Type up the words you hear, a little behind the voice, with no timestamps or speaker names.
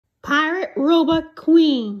Pirate Robot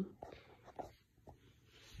Queen.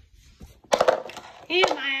 Hey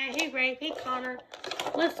Maya, hey Ray, hey Connor.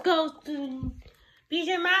 Let's go to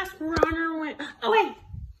PJMasks. We're on our way. Oh wait,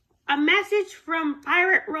 a message from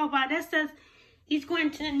Pirate Robot that says he's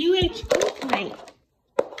going to the new HQ tonight.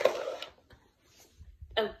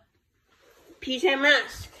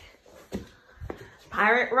 PJMasks.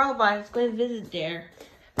 Pirate Robot is going to visit there.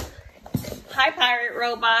 Hi Pirate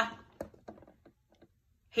Robot.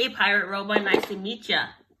 Hey Pirate Robot, nice to meet ya.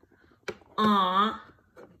 Aww.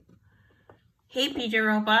 Hey PJ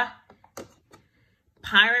Robot.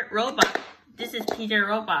 Pirate Robot. This is PJ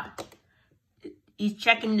Robot. He's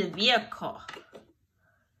checking the vehicle.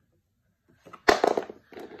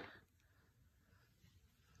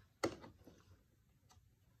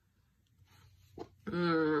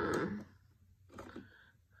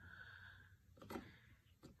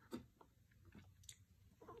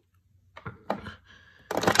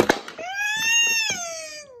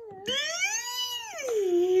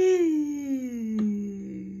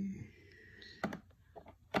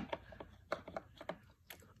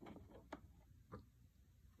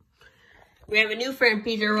 We have a new friend,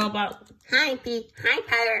 PJ Robot. Hi,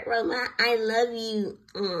 Pirate Robot. I love you.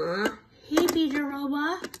 Aww. Hey, PJ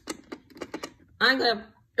Robot.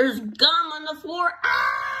 There's gum on the floor.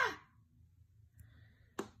 Ah!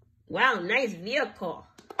 Wow, nice vehicle.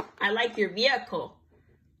 I like your vehicle.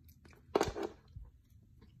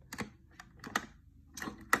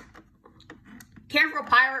 Careful,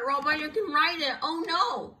 Pirate Robot. You can ride it. Oh,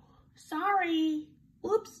 no. Sorry.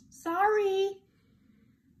 Oops, sorry.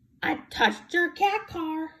 I touched your cat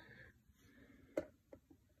car.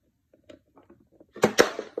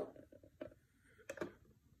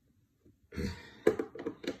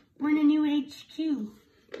 We're in a new HQ.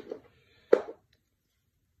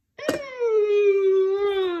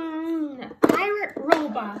 Pirate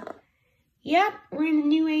Robot. Yep, we're in a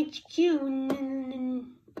new HQ.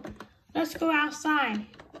 Let's go outside.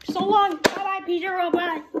 So long. Bye-bye, PJ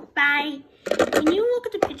Robot. Bye. Can you look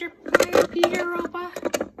at the picture, PJ Robot?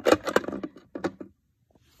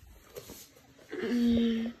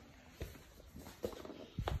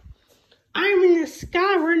 I'm in the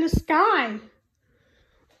sky. We're in the sky.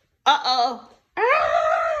 Uh-oh.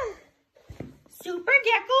 Ah! Super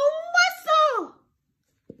Gecko Muscle.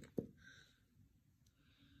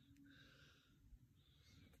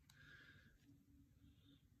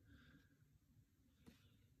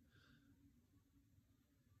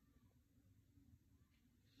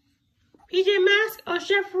 PJMasks or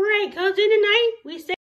Chef Ray comes in tonight. We say